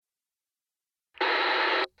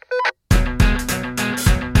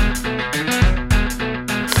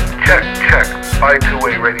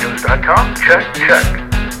twowayradios.com. Check.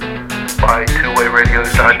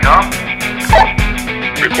 By2wayradios.com.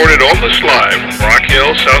 Recorded almost live from Rock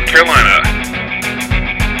Hill, South Carolina.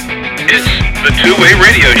 It's the Two-Way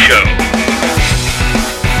Radio Show.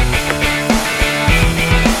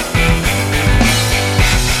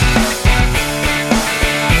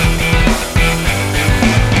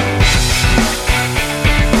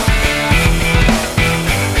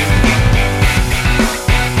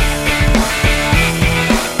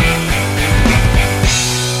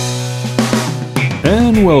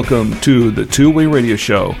 And welcome to the Two-Way Radio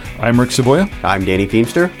Show. I'm Rick Savoya. I'm Danny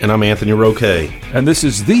Feemster. And I'm Anthony Roque. And this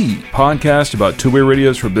is the podcast about two-way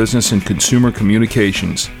radios for business and consumer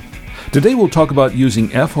communications. Today we'll talk about using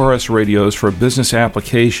FRS radios for business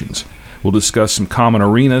applications. We'll discuss some common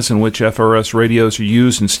arenas in which FRS radios are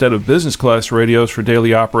used instead of business class radios for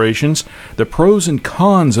daily operations, the pros and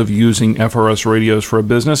cons of using FRS radios for a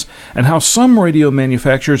business, and how some radio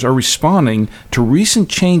manufacturers are responding to recent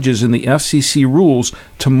changes in the FCC rules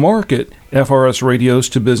to market FRS radios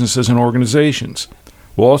to businesses and organizations.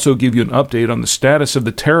 We'll also give you an update on the status of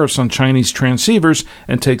the tariffs on Chinese transceivers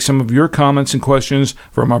and take some of your comments and questions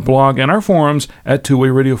from our blog and our forums at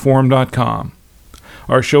twowayradioforum.com.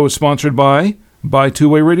 Our show is sponsored by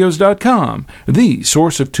twowayradios.com, the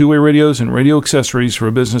source of two-way radios and radio accessories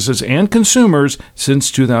for businesses and consumers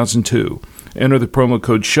since 2002. Enter the promo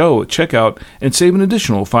code SHOW at checkout and save an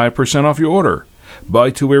additional 5% off your order.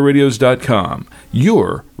 twowayradios.com,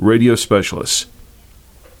 your radio specialists.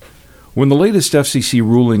 When the latest FCC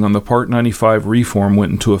ruling on the Part 95 reform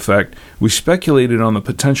went into effect, we speculated on the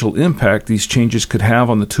potential impact these changes could have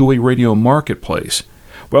on the two-way radio marketplace.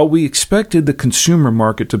 While we expected the consumer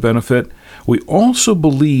market to benefit, we also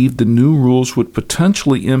believed the new rules would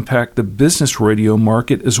potentially impact the business radio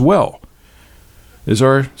market as well. Is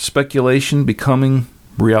our speculation becoming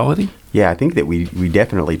reality? Yeah, I think that we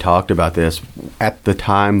definitely talked about this at the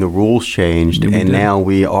time the rules changed, and now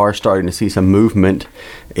we are starting to see some movement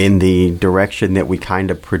in the direction that we kind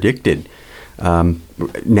of predicted. Now,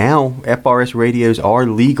 FRS radios are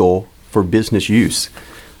legal for business use.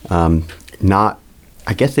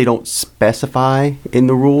 I guess they don't specify in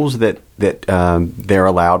the rules that they're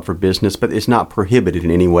allowed for business, but it's not prohibited in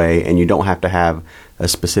any way, and you don't have to have a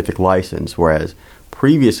specific license, whereas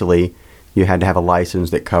previously you had to have a license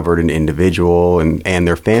that covered an individual and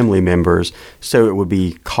their family members, so it would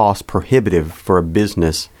be cost prohibitive for a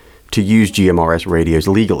business to use GMRS radios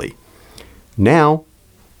legally. Now,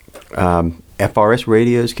 FRS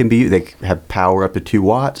radios they have power up to 2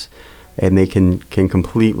 watts, and they can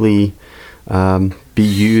completely be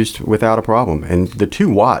used without a problem. And the 2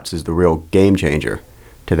 watts is the real game changer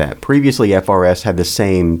to that. Previously, FRS had the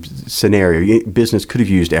same scenario. Business could have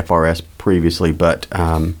used FRS previously, but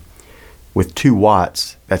with 2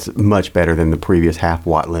 watts, that's much better than the previous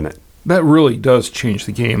half-watt limit. That really does change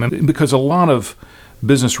the game, because a lot of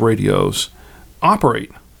business radios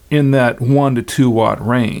operate in that 1 to 2 watt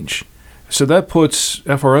range. So that puts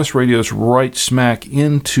FRS radios right smack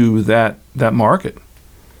into that market.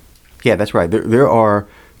 Yeah, that's right. There are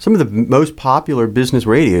some of the most popular business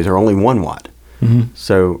radios are only 1 watt. Mm-hmm.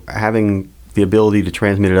 So having the ability to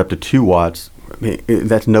transmit it up to 2 watts,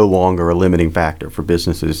 that's no longer a limiting factor for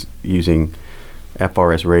businesses using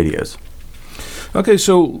FRS radios. Okay,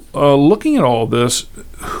 so looking at all of this,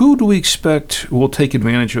 who do we expect will take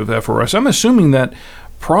advantage of FRS? I'm assuming that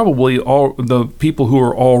probably all the people who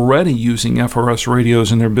are already using FRS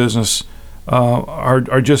radios in their business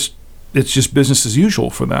it's just business as usual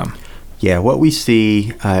for them. Yeah, what we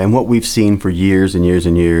see and what we've seen for years and years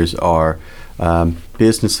and years are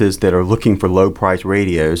businesses that are looking for low-price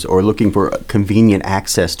radios or looking for convenient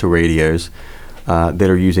access to radios that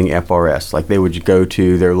are using FRS. Like they would go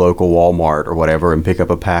to their local Walmart or whatever and pick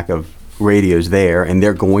up a pack of radios there, and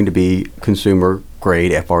they're going to be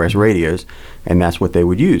consumer-grade FRS radios, and that's what they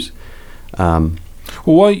would use.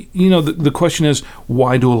 Well, why? The question is,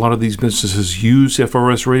 why do a lot of these businesses use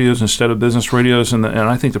FRS radios instead of business radios? And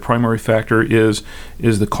I think the primary factor is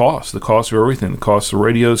the cost of everything, the cost of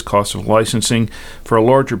radios, cost of licensing. For a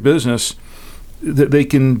larger business, they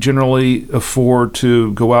can generally afford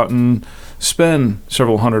to go out and spend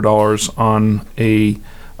several $100s on a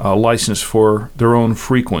license for their own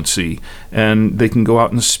frequency, and they can go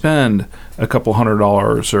out and spend a couple $100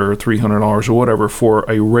 or $300 or whatever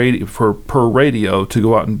for per radio to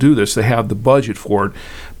go out and do this. They have the budget for it.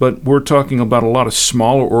 But we're talking about a lot of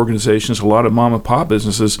smaller organizations, a lot of mom and pop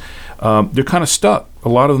businesses. They're kind of stuck. A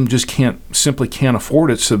lot of them just simply can't afford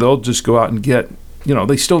it, so they'll just go out and get.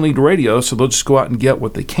 They still need radio, so they'll just go out and get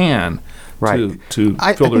what they can. Right. To fill their need.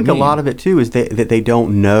 I think a lot of it too is that they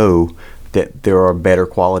don't know that there are better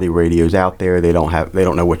quality radios out there. They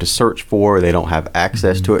don't know what to search for. They don't have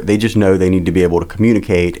access to it. They just know they need to be able to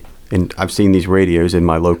communicate. And I've seen these radios in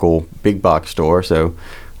my local big box store, so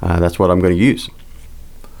that's what I'm going to use.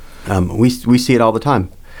 We see it all the time.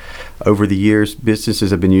 Over the years,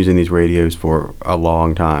 businesses have been using these radios for a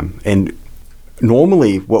long time. And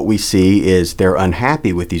normally what we see is they're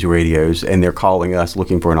unhappy with these radios and they're calling us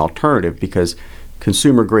looking for an alternative, because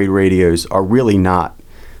consumer-grade radios are really not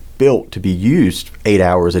built to be used 8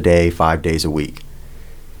 hours a day, 5 days a week.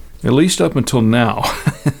 At least up until now.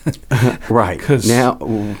 Right. Now,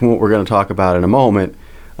 what we're going to talk about in a moment,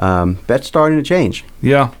 that's starting to change.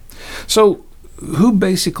 Yeah. So who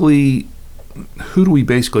do we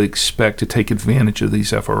basically expect to take advantage of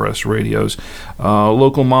these FRS radios?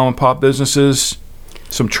 Local mom and pop businesses,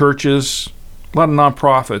 some churches, a lot of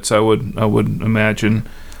nonprofits, I would imagine.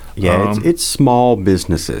 Yeah, it's small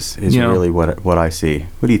businesses is really what I see.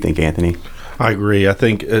 What do you think, Anthony? I agree. I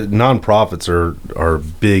think nonprofits are a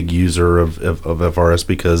big user of FRS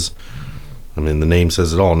because, I mean, the name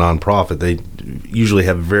says it all. Nonprofit. They usually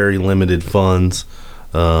have very limited funds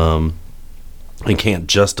and can't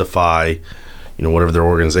justify, whatever their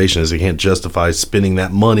organization is. They can't justify spending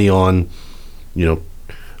that money on, $150,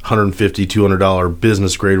 $200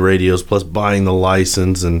 business grade radios plus buying the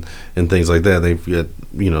license and things like that. They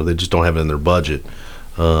just don't have it in their budget.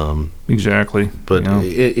 Exactly. But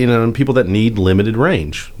and people that need limited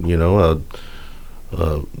range, a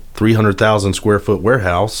 300,000 square foot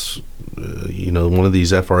warehouse, one of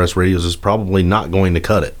these FRS radios is probably not going to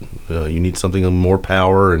cut it. You need something with more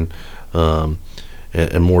power and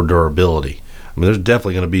more durability. I mean, there's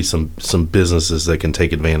definitely going to be some businesses that can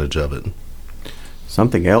take advantage of it.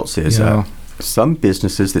 Something else is some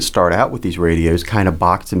businesses that start out with these radios kind of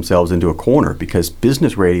box themselves into a corner because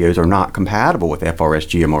business radios are not compatible with FRS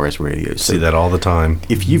GMRS radios. See that all the time.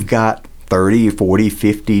 If you've got 30, 40,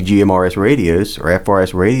 50 GMRS radios or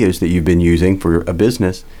FRS radios that you've been using for a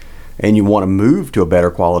business and you want to move to a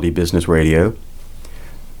better quality business radio,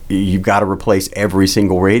 you've got to replace every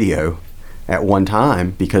single radio at one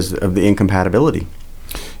time because of the incompatibility.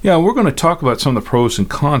 Yeah, we're going to talk about some of the pros and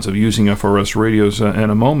cons of using FRS radios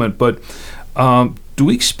in a moment, but do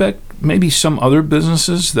we expect maybe some other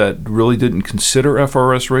businesses that really didn't consider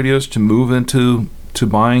FRS radios to move into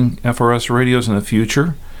buying FRS radios in the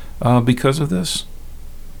future because of this?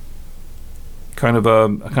 Kind of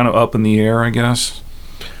up in the air, I guess.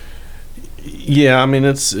 Yeah, I mean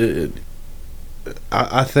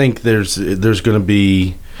I think there's going to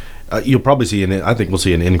be you'll probably see I think we'll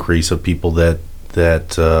see an increase of people that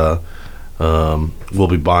will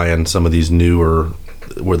be buying some of these newer,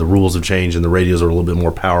 where the rules have changed and the radios are a little bit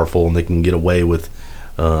more powerful and they can get away with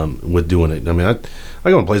doing it. I mean, I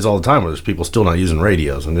go in places all the time where there's people still not using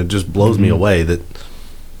radios, and it just blows me away that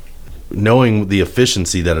knowing the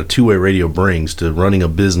efficiency that a two-way radio brings to running a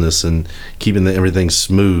business and keeping everything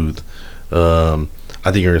smooth. I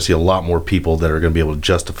think you're going to see a lot more people that are going to be able to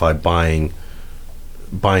justify buying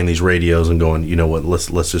these radios and going, you know what, let's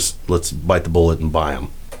bite the bullet and buy them.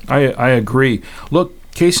 I agree.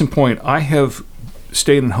 Look, case in point, I have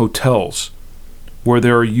stayed in hotels where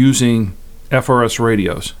they're using FRS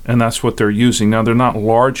radios, and that's what they're using. Now, they're not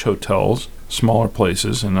large hotels, smaller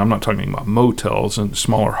places, and I'm not talking about motels and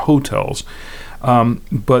smaller hotels,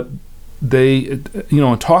 but they,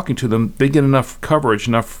 in talking to them, they get enough coverage,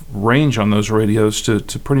 enough range on those radios to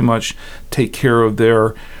pretty much take care of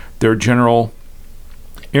their general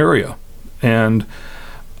area, and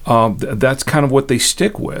that's kind of what they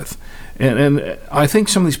stick with. And I think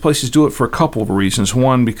some of these places do it for a couple of reasons.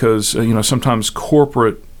 One, because sometimes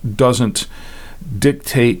corporate doesn't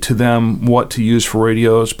dictate to them what to use for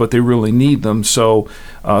radios, but they really need them. So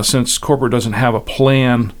since corporate doesn't have a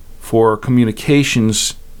plan for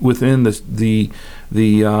communications within the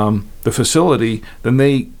facility, then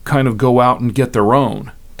they kind of go out and get their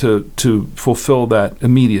own to fulfill that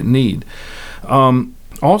immediate need.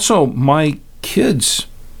 Also, my kids,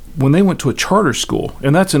 when they went to a charter school,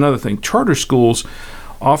 and that's another thing, charter schools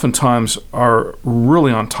oftentimes are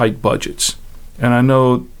really on tight budgets, and I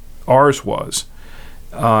know ours was.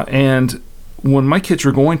 And when my kids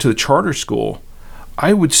were going to the charter school,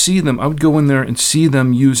 I would go in there and see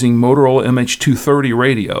them using Motorola MH230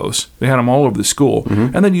 radios. They had them all over the school,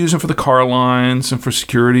 and they'd use them for the car lines and for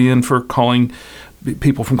security and for calling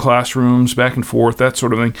people from classrooms back and forth, that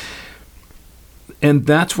sort of thing. And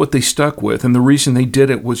that's what they stuck with. And the reason they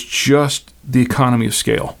did it was just the economy of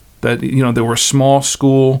scale. That, they were a small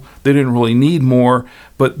school. They didn't really need more,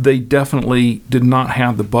 but they definitely did not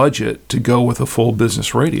have the budget to go with a full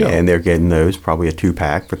business radio. Yeah, and they're getting those, probably a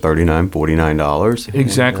 2-pack for $39, $49.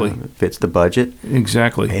 Exactly. And, fits the budget.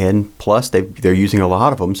 Exactly. And plus, they're using a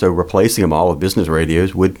lot of them, so replacing them all with business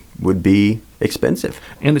radios would be expensive.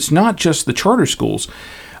 And it's not just the charter schools.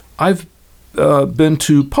 I've been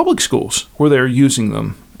to public schools where they're using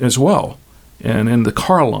them as well, and in the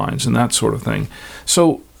car lines and that sort of thing.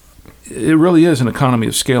 So it really is an economy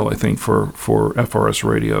of scale, I think, for FRS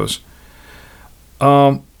radios.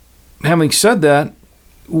 Having said that,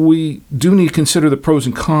 we do need to consider the pros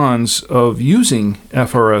and cons of using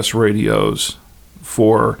FRS radios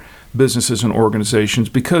for businesses and organizations,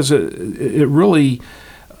 because it really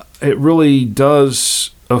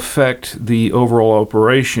does affect the overall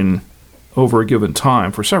operation over a given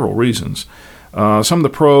time for several reasons. Some of the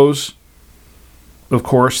pros, of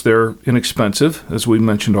course, they're inexpensive, as we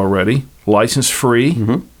mentioned already, license-free.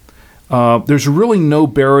 Mm-hmm. There's really no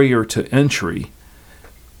barrier to entry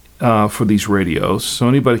for these radios, so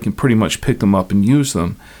anybody can pretty much pick them up and use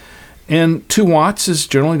them. And 2 watts is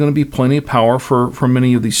generally going to be plenty of power for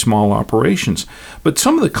many of these small operations. But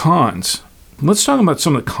some of the cons, let's talk about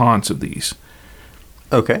some of the cons of these.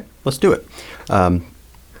 Okay, let's do it.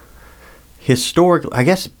 Historically, I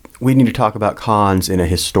guess we need to talk about cons in a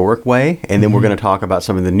historic way, and then we're going to talk about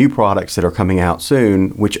some of the new products that are coming out soon,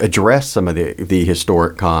 which address some of the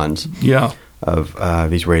historic cons of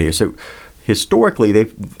these radios. So historically,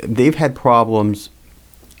 they've had problems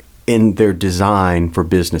in their design for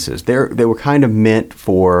businesses. They were kind of meant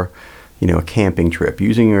for, a camping trip,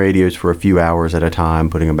 using radios for a few hours at a time,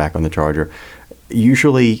 putting them back on the charger.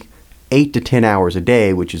 Usually 8 to 10 hours a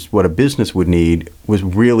day, which is what a business would need, was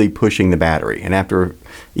really pushing the battery. And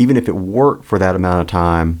even if it worked for that amount of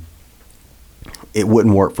time, it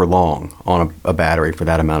wouldn't work for long on a battery for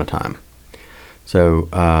that amount of time. So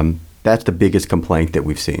that's the biggest complaint that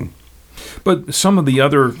we've seen. But some of the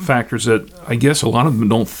other factors that I guess a lot of them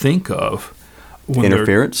don't think of.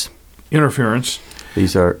 Interference.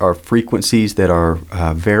 These are frequencies that are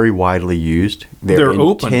very widely used. They're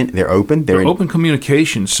open. They're open. They're open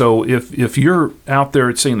communication. So if you're out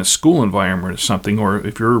there, say, in a school environment or something, or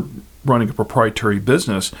if you're running a proprietary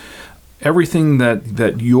business, everything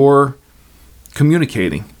that you're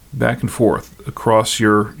communicating back and forth across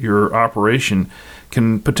your operation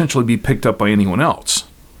can potentially be picked up by anyone else.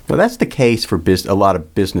 Well, that's the case for a lot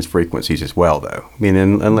of business frequencies as well, though. I mean,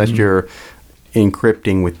 unless you're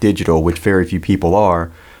encrypting with digital, which very few people are.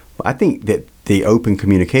 I think that the open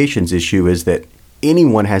communications issue is that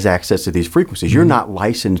anyone has access to these frequencies. Mm-hmm. You're not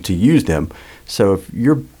licensed to use them. So if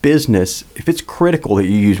your business, if it's critical that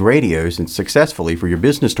you use radios and successfully for your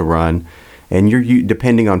business to run, and you're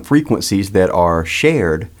depending on frequencies that are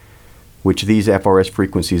shared, which these FRS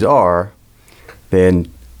frequencies are, then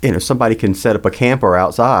somebody can set up a camper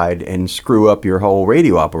outside and screw up your whole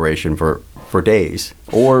radio operation for days.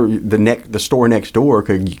 Or the store next door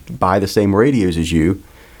could buy the same radios as you,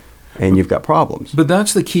 and you've got problems. But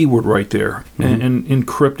that's the key word right there, and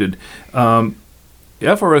encrypted.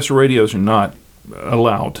 FRS radios are not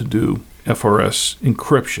allowed to do FRS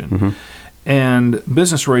encryption, and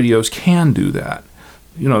business radios can do that.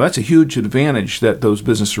 That's a huge advantage that those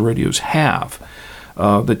business radios have,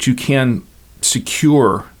 that you can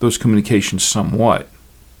secure those communications somewhat.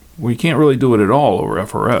 Well, you can't really do it at all over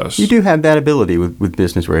FRS. You do have that ability with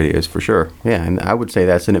business radios, for sure. Yeah, and I would say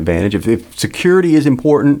that's an advantage. If security is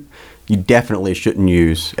important, you definitely shouldn't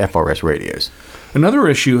use FRS radios. Another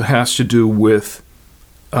issue has to do with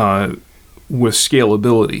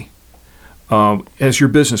scalability. As your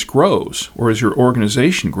business grows, or as your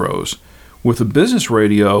organization grows, with a business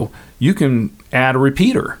radio, you can add a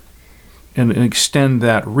repeater and extend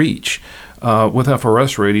that reach. With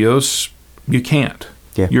FRS radios, you can't.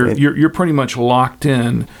 Yeah, you're pretty much locked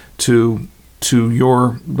in to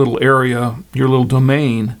your little area, your little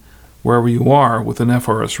domain, wherever you are with an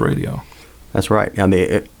FRS radio. That's right. And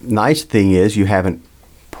the nice thing is you haven't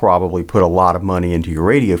probably put a lot of money into your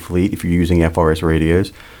radio fleet if you're using FRS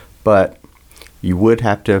radios, but you would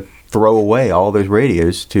have to throw away all those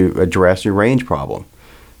radios to address your range problem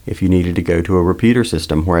if you needed to go to a repeater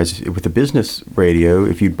system. Whereas with a business radio,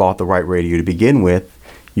 if you'd bought the right radio to begin with,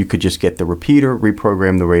 you could just get the repeater,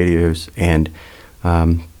 reprogram the radios, and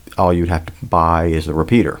all you'd have to buy is the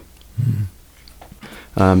repeater.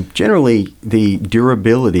 Mm-hmm. Generally, the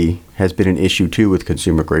durability has been an issue too with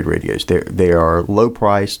consumer-grade radios. They are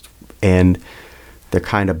low-priced, and they're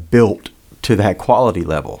kind of built to that quality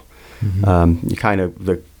level. Mm-hmm.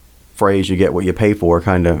 The phrase "you get what you pay for"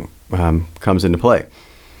 kind of comes into play.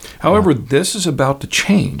 However, this is about to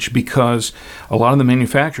change because a lot of the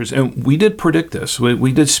manufacturers, and we did predict this,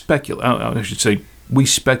 we did speculate, I should say, we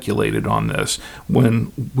speculated on this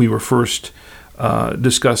when we were first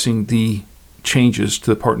discussing the changes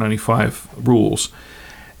to the Part 95 rules,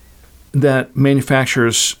 that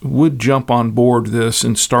manufacturers would jump on board this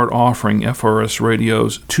and start offering FRS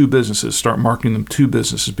radios to businesses, start marketing them to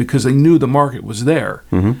businesses because they knew the market was there.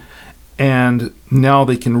 Mm-hmm. And now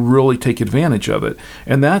they can really take advantage of it.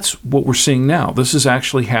 And that's what we're seeing now. This is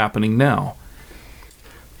actually happening now.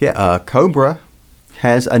 Yeah, Cobra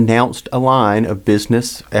has announced a line of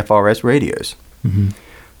business FRS radios.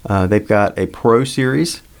 Mm-hmm. They've got a Pro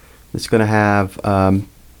Series that's going to have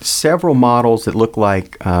several models that look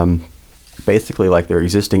like basically like their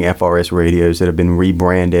existing FRS radios that have been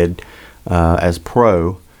rebranded as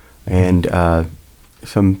Pro, and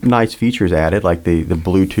some nice features added like the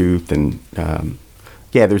Bluetooth and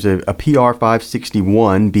there's a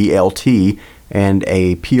PR561 BLT and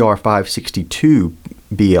a PR562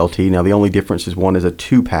 BLT. Now the only difference is one is a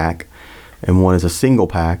 2-pack and one is a single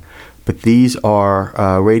pack, but these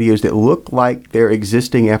are radios that look like their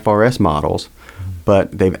existing FRS models,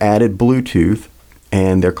 but they've added Bluetooth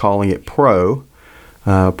and they're calling it Pro,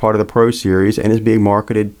 part of the Pro Series, and is being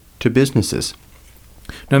marketed to businesses.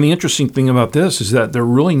 Now, the interesting thing about this is that they're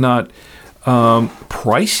really not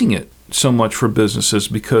pricing it so much for businesses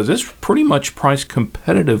because it's pretty much priced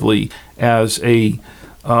competitively as a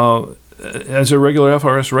regular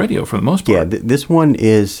FRS radio for the most part. Yeah, this one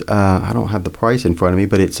is, I don't have the price in front of me,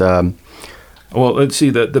 but it's... well, let's see,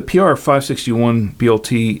 the PR561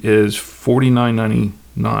 BLT is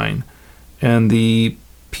 $49.99, and the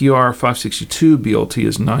PR562 BLT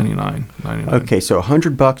is $99.99. Okay, so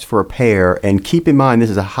 $100 for a pair, and keep in mind this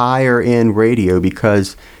is a higher end radio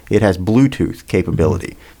because it has Bluetooth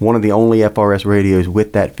capability. Mm-hmm. One of the only FRS radios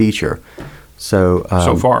with that feature. So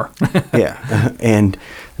far, yeah, and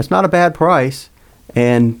that's not a bad price.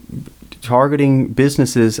 And targeting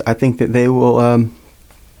businesses, I think that they will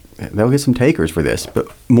they'll get some takers for this. But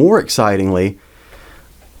more excitingly,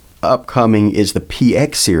 upcoming is the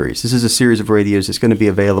PX series. This is a series of radios that's going to be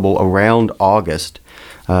available around August.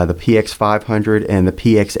 The PX500 and the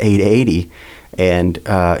PX880. And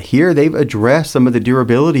here they've addressed some of the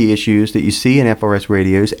durability issues that you see in FRS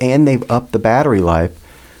radios, and they've upped the battery life.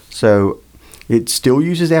 So it still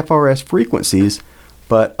uses FRS frequencies,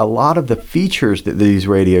 but a lot of the features that these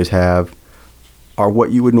radios have are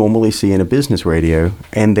what you would normally see in a business radio,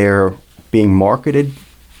 and they're being marketed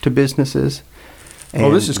to businesses.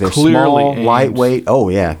 And this is clearly small, lightweight. Oh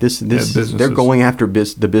yeah, this they're going after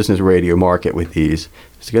the business radio market with these.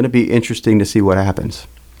 It's going to be interesting to see what happens.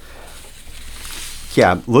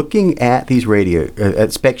 Yeah, looking at these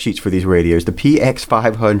at spec sheets for these radios, the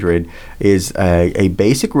PX500 is a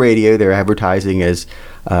basic radio. They're advertising as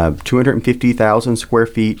 250,000 square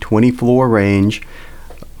feet, 20 floor range,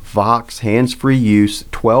 Vox hands-free use,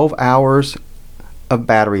 12 hours of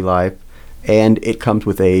battery life, and it comes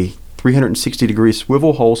with a 360-degree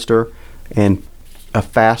swivel holster and a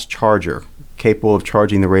fast charger capable of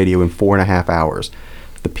charging the radio in 4.5 hours.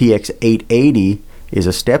 The PX880 is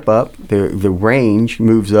a step up. The range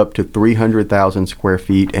moves up to 300,000 square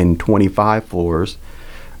feet and 25 floors.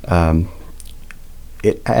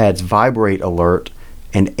 It adds vibrate alert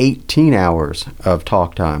and 18 hours of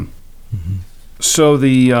talk time. Mm-hmm. So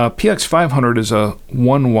the PX500 is a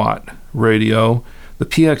 1-watt radio. The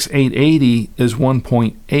PX880 is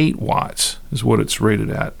 1.8 watts is what it's rated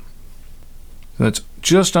at. So that's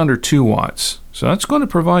just under 2 watts. So that's going to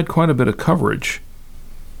provide quite a bit of coverage.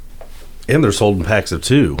 And they're sold in packs of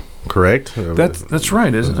 2, correct? That's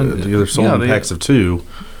right, isn't it? They're sold in packs of 2.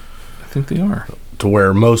 I think they are. To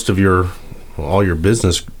where most of all your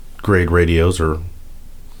business grade radios are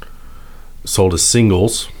sold as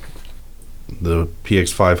singles. The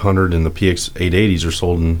PX500 and the PX880s are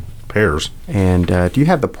sold in pairs. And do you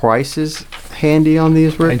have the prices handy on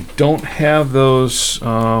these, Rick? I don't have those.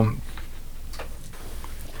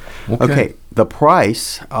 Okay. The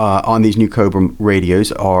price on these new Cobra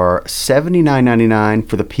radios are $79.99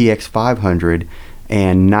 for the PX500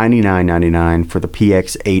 and $99.99 for the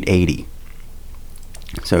PX880.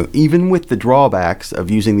 So even with the drawbacks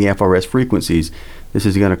of using the FRS frequencies, this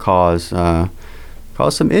is going to cause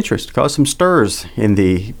some interest, cause some stirs in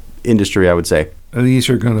the industry, I would say. These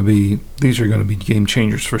are going to be game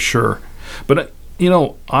changers for sure. But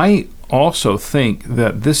I also think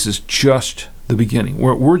that this is just the beginning.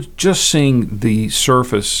 We're just seeing the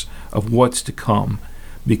surface of what's to come,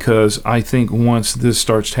 because I think once this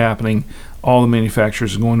starts happening, all the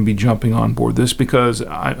manufacturers are going to be jumping on board this, because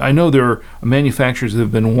I know there are manufacturers that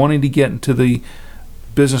have been wanting to get into the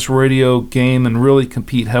business radio game and really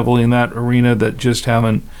compete heavily in that arena that just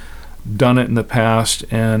haven't done it in the past.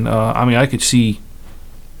 And I could see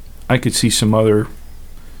some other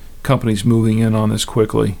companies moving in on this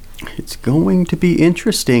quickly. It's going to be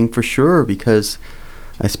interesting for sure, because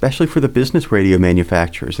especially for the business radio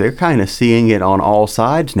manufacturers, they're kind of seeing it on all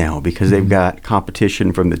sides now, because they've got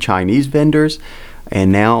competition from the Chinese vendors,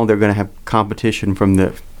 and now they're going to have competition from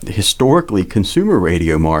the historically consumer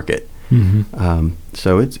radio market.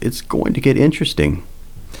 So it's going to get interesting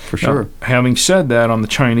for sure. Now, having said that, on the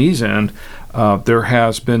Chinese end, there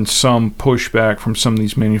has been some pushback from some of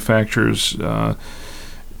these manufacturers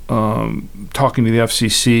talking to the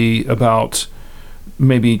FCC about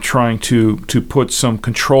maybe trying to put some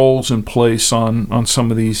controls in place on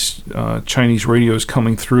some of these Chinese radios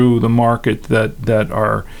coming through the market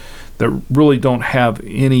that really don't have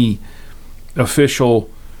any official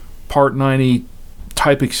Part 90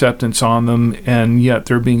 type acceptance on them, and yet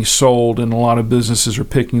they're being sold, and a lot of businesses are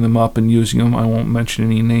picking them up and using them. I won't mention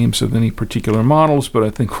any names of any particular models, but I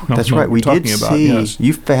think that's right. We did see. Yes.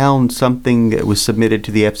 You found something that was submitted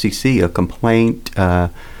to the FCC, a complaint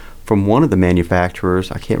from one of the manufacturers.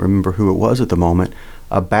 I can't remember who it was at the moment,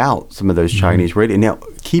 about some of those Chinese radios. Now,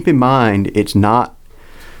 keep in mind, it's not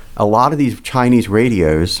a lot of these Chinese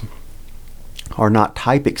radios are not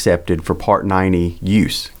type accepted for Part 90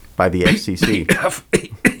 use by the FCC.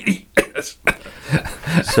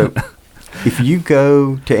 So if you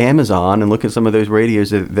go to Amazon and look at some of those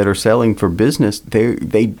radios that are selling for business,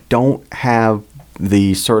 they don't have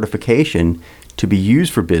the certification to be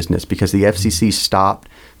used for business, because the FCC stopped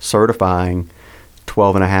certifying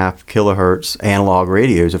 12.5 kilohertz analog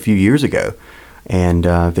radios a few years ago, and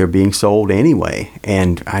they're being sold anyway.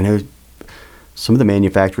 And I know some of the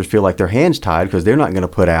manufacturers feel like their hands tied, because they're not going to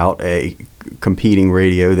put out a competing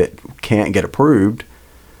radio that can't get approved,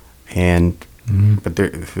 but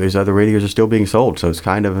those other radios are still being sold, so it's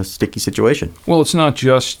kind of a sticky situation. Well, it's not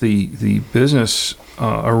just the business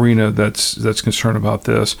arena that's concerned about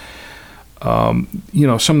this. Some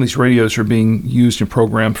of these radios are being used and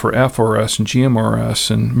programmed for FRS and GMRS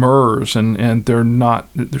and MERS, and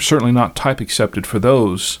they're certainly not type accepted for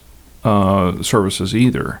those services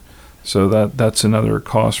either. So that's another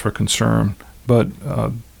cause for concern. But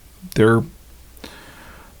they're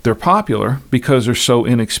popular because they're so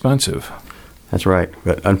inexpensive. That's right.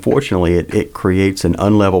 But unfortunately, it creates an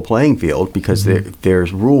unlevel playing field, because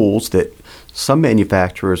there's rules that some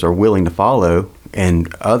manufacturers are willing to follow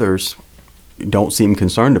and others don't seem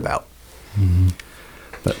concerned about.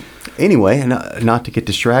 But anyway, not to get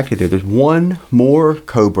distracted there's one more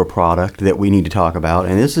Cobra product that we need to talk about,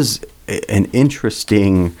 and this is an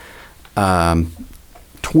interesting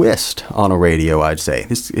twist on a radio, I'd say.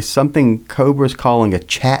 This is something Cobra's calling a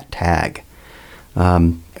chat tag.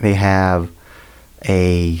 They have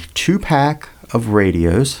a 2-pack of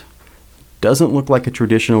radios. Doesn't look like a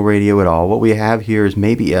traditional radio at all. What we have here is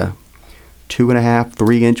maybe a 2.5,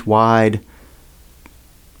 3-inch wide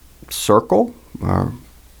circle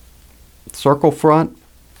front,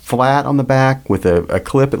 flat on the back with a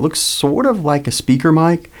clip. It looks sort of like a speaker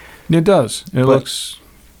mic. It does. It looks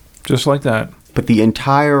just like that. But the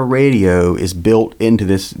entire radio is built into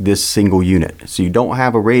this single unit. So you don't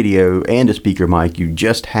have a radio and a speaker mic. You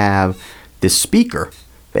just have this speaker,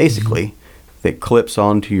 basically, that clips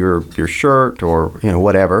onto your shirt or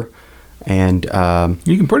whatever. And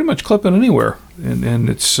you can pretty much clip it anywhere, and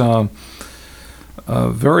it's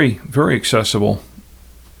very, very accessible.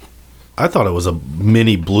 I thought it was a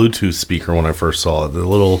mini Bluetooth speaker when I first saw it. The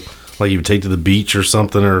little, like you would take to the beach or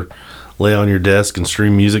something, or lay on your desk and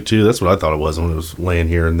stream music to. That's what I thought it was when it was laying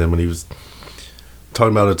here. And then when he was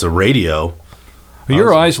talking about it's a radio,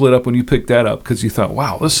 your eyes lit up when you picked that up, because you thought,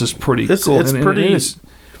 "Wow, this is pretty cool." It's pretty.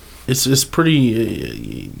 It's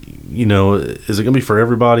pretty. Is it going to be for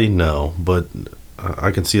everybody? No, but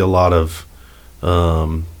I can see a lot of.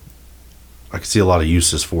 I can see a lot of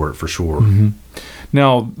uses for it for sure.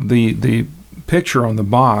 Now the picture on the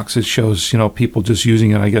box, it shows people just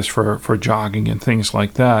using it, I guess, for jogging and things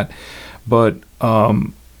like that. But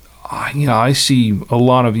I see a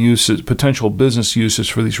lot of uses, potential business uses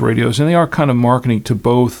for these radios, and they are kind of marketing to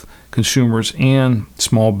both consumers and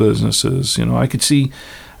small businesses. I could see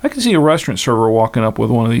a restaurant server walking up with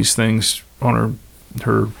one of these things on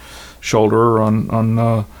her shoulder or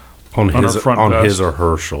on his or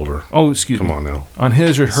her shoulder. Oh, excuse me. Come on now. On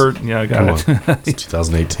his or her. Yeah, I got it. It's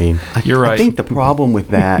 2018. You're right. I think the problem with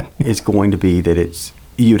that is going to be that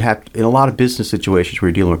you'd have, in a lot of business situations where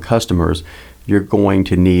you're dealing with customers, you're going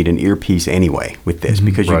to need an earpiece anyway with this,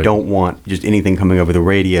 because you don't want just anything coming over the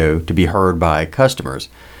radio to be heard by customers.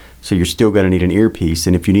 So you're still going to need an earpiece,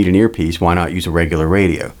 and if you need an earpiece, why not use a regular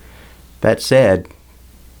radio? That said,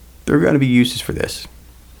 there are going to be uses for this.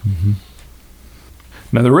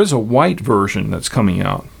 Now, there is a white version that's coming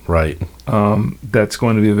out. Right. That's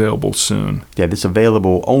going to be available soon. Yeah, this is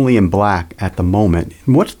available only in black at the moment.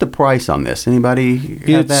 What's the price on this? Anybody have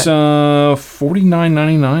It's that?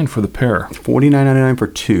 $49.99 for the pair. $49.99 for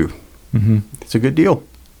two. Mm-hmm. It's a good deal.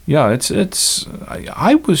 Yeah,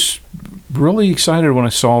 I was really excited when I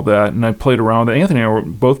saw that, and I played around with it. Anthony and I were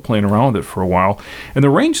both playing around with it for a while, and the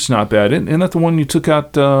range is not bad. Isn't that the one you took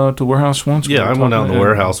out to the warehouse once? Yeah, I went out in the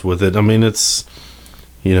warehouse with it. I mean, it's,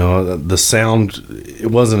 the sound, it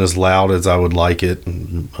wasn't as loud as I would like it.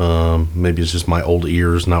 Maybe it's just my old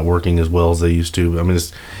ears not working as well as they used to. I mean,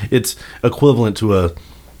 it's equivalent to a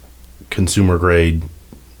consumer grade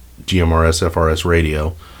GMRS FRS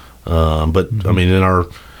radio. But I mean, in our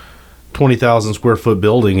 20,000 square foot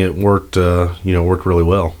building, it worked really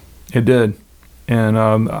well. It did, and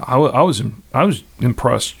I was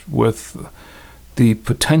impressed with the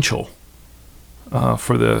potential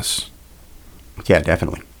for this. Yeah,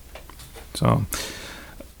 definitely. So,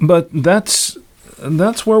 but that's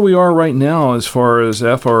where we are right now as far as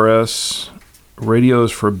FRS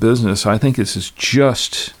radios for business. I think this is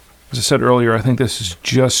just, as I said earlier, I think this is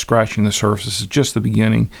just scratching the surface. This is just the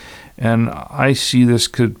beginning, and I see this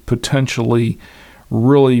could potentially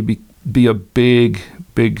really be a big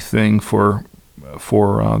thing for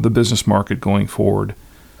the business market going forward.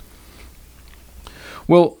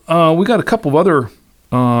 Well, we got a couple of other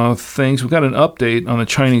things. We got an update on the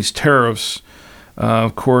Chinese tariffs.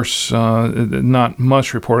 Of course, not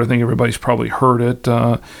much report. I think everybody's probably heard it.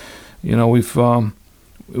 We've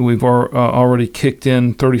already kicked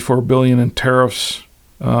in $34 billion in tariffs.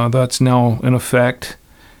 That's now in effect,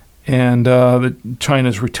 and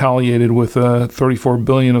China's retaliated with $34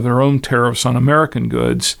 billion of their own tariffs on American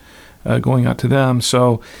goods going out to them.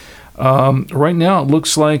 So right now, it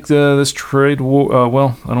looks like this trade war. I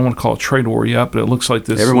don't want to call it trade war yet, but it looks like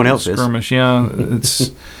this. Everyone else skirmish. Yeah,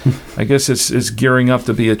 it's. I guess it's gearing up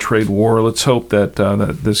to be a trade war. Let's hope that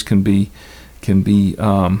this can be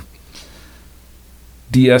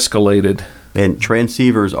de-escalated. And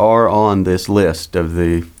transceivers are on this list of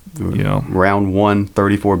the round one,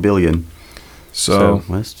 $34 billion. So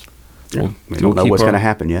we don't know what's going to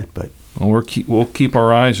happen yet, but we'll keep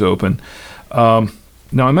our eyes open.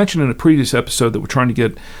 Now, I mentioned in a previous episode that we're trying to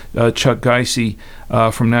get Chuck Geisey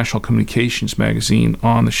from National Communications Magazine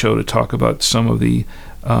on the show to talk about some of the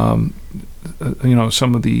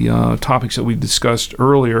topics that we discussed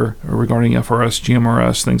earlier regarding FRS,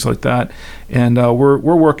 GMRS, things like that. And we're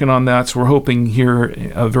working on that, so we're hoping here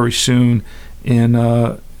very soon in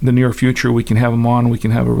the near future we can have him on. We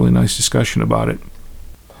can have a really nice discussion about it.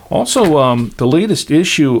 Also, the latest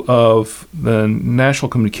issue of the National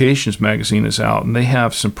Communications Magazine is out, and they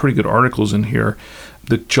have some pretty good articles in here.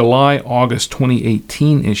 The July-August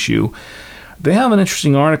 2018 issue, they have an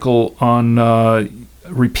interesting article on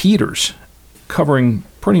repeaters, covering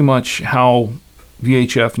pretty much how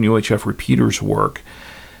VHF and UHF repeaters work.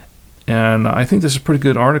 And I think this is a pretty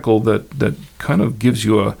good article that kind of gives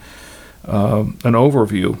you an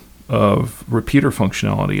overview of repeater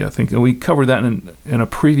functionality. I think we covered that in a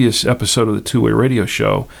previous episode of the Two-Way Radio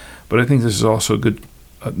Show, but I think this is also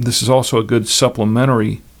a good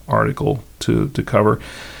supplementary article to cover.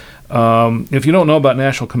 If you don't know about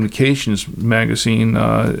National Communications Magazine,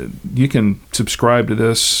 you can subscribe to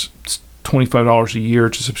this. It's $25 a year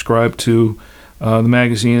to subscribe to the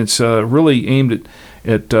magazine. It's really aimed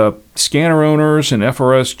at scanner owners and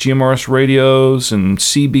FRS, GMRS radios and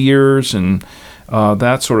CBers and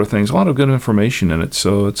that sort of thing. There's a lot of good information in it,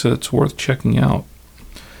 so it's worth checking out.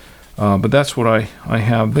 But that's what I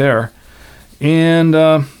have there. And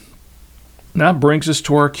that brings us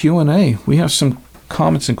to our Q&A. We have some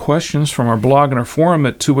comments and questions from our blog and our forum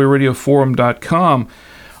at twowayradioforum.com.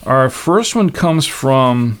 Our first one comes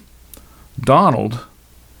from Donald,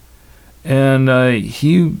 and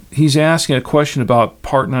he's asking a question about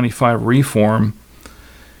Part 95 reform.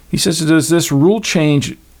 He says, does this rule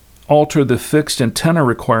change alter the fixed antenna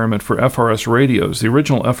requirement for FRS radios? The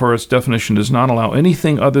original FRS definition does not allow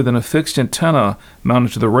anything other than a fixed antenna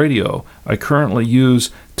mounted to the radio. I currently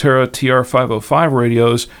use Terra TR505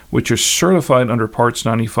 radios, which are certified under Parts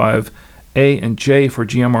 95A and J for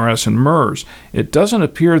GMRS and MERS. It doesn't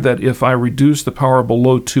appear that if I reduce the power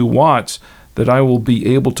below 2 watts, that I will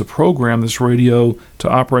be able to program this radio to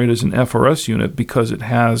operate as an FRS unit because it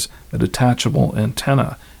has a detachable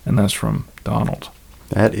antenna. And that's from Donald.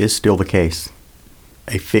 That is still the case.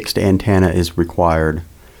 A fixed antenna is required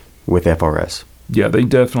with FRS. Yeah, they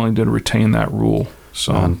definitely did retain that rule.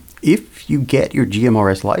 So if you get your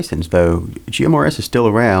GMRS license, though, GMRS is still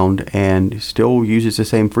around and still uses the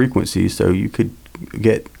same frequencies, so you could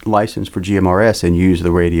get licensed for GMRS and use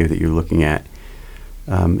the radio that you're looking at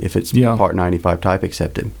if it's Part 95 type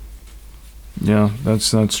accepted. Yeah,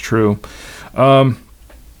 that's true. The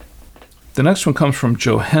next one comes from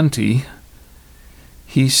Joe Henty.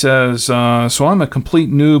 He says, so I'm a complete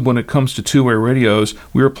noob when it comes to two-way radios.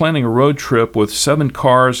 We are planning a road trip with 7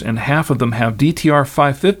 cars, and half of them have DTR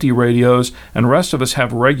 550 radios, and the rest of us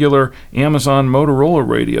have regular Amazon Motorola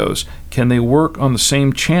radios. Can they work on the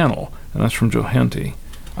same channel? And that's from Joe Henty.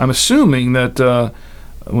 I'm assuming that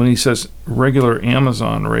when he says regular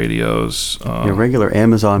Amazon radios... regular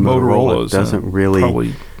Amazon Motorola doesn't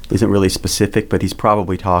isn't really specific, but he's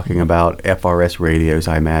probably talking about FRS radios,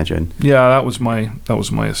 I imagine. Yeah, that was my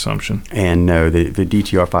assumption. And no, the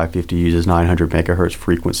DTR 550 uses 900 megahertz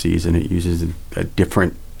frequencies, and it uses a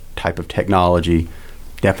different type of technology,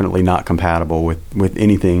 definitely not compatible with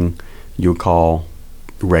anything you would call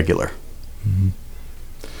regular. Mm-hmm.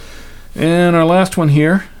 And our last one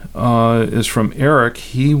here is from Eric.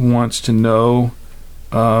 He wants to know,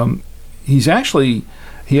 he actually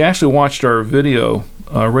watched our video,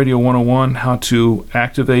 Radio 101, how to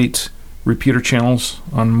activate repeater channels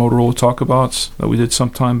on Motorola Talkabouts that we did some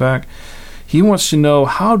time back. He wants to know,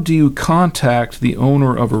 how do you contact the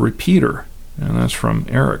owner of a repeater? And that's from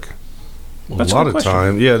Eric. That's a lot of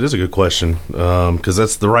time. Yeah, it is a good question, because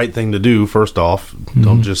that's the right thing to do, first off. Mm-hmm.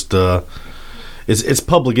 Don't just... it's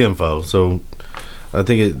public info, so... I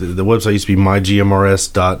think the website used to be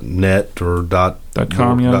mygmrs.net or .com.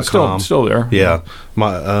 Yeah, it's still there. Yeah,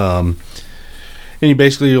 and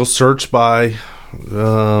you'll search by,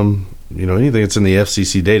 anything that's in the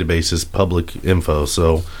FCC database is public info.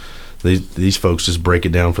 So these folks just break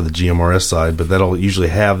it down for the GMRS side, but that'll usually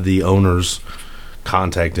have the owner's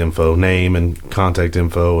contact info, name and contact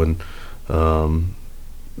info, and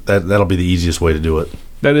that'll be the easiest way to do it.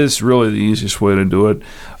 That is really the easiest way to do it.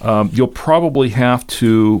 You'll probably have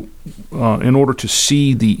to, in order to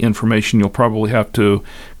see the information, you'll probably have to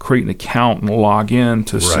create an account and log in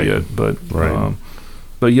to see it. But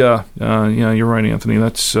you're right, Anthony.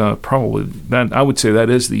 That's probably that. I would say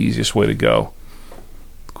that is the easiest way to go,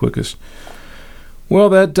 quickest. Well,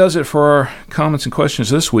 that does it for our comments and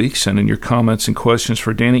questions this week. Send in your comments and questions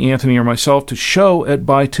for Danny, Anthony, or myself to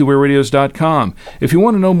show@buytwowayradios.com. If you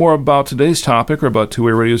want to know more about today's topic or about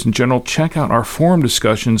two-way radios in general, check out our forum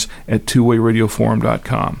discussions at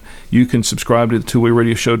twowayradioforum.com. You can subscribe to the Two-Way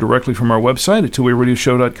Radio Show directly from our website at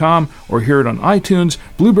twowayradioshow.com or hear it on iTunes,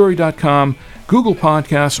 Blueberry.com, Google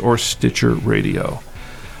Podcasts, or Stitcher Radio.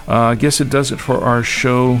 I guess it does it for our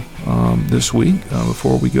show this week.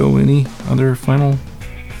 Before we go, any other final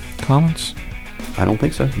comments? I don't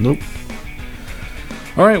think so. Nope.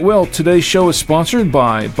 All right, well, today's show is sponsored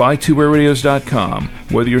by BuyTwoWayRadios.com.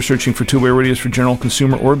 Whether you're searching for two-way radios for general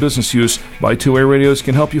consumer or business use, Buy Two-Way Radios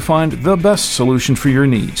can help you find the best solution for your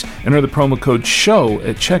needs. Enter the promo code SHOW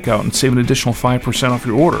at checkout and save an additional 5% off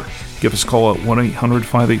your order. Give us a call at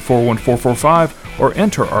 1-800-584-1445 or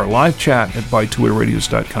enter our live chat at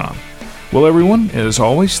BuyTwoWayRadios.com. Well, everyone, as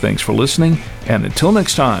always, thanks for listening, and until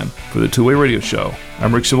next time, for the Two-Way Radio Show,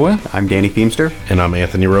 I'm Rick Savoya. I'm Danny Feemster. And I'm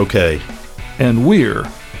Anthony Roque. And we're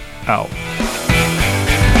out.